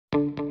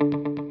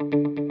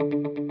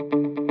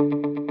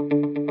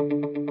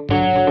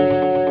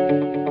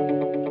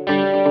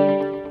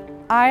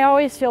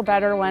always feel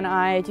better when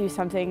I do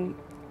something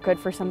good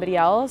for somebody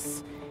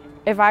else.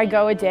 If I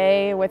go a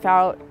day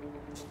without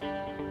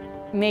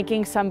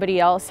making somebody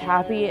else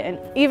happy, and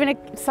even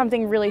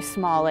something really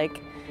small,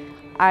 like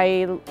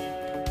I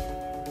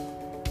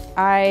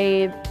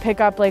pick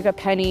up like a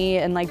penny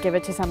and like give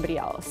it to somebody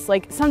else.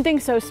 Like something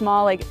so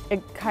small, like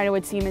it kind of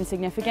would seem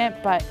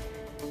insignificant, but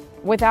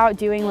without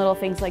doing little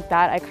things like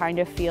that, I kind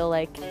of feel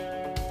like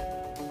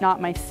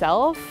not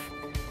myself.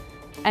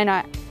 And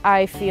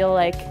I feel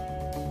like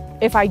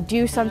if I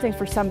do something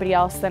for somebody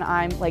else, then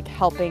I'm like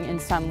helping in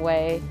some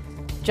way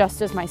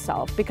just as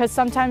myself. Because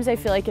sometimes I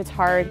feel like it's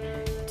hard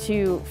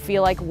to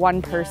feel like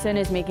one person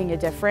is making a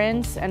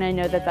difference, and I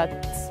know that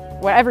that's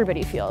what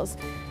everybody feels.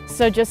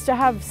 So just to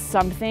have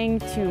something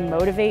to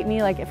motivate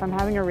me, like if I'm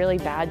having a really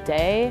bad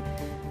day,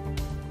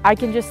 I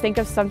can just think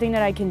of something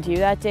that I can do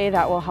that day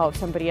that will help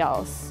somebody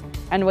else.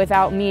 And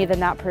without me, then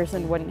that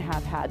person wouldn't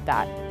have had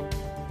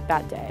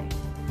that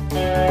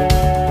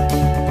day.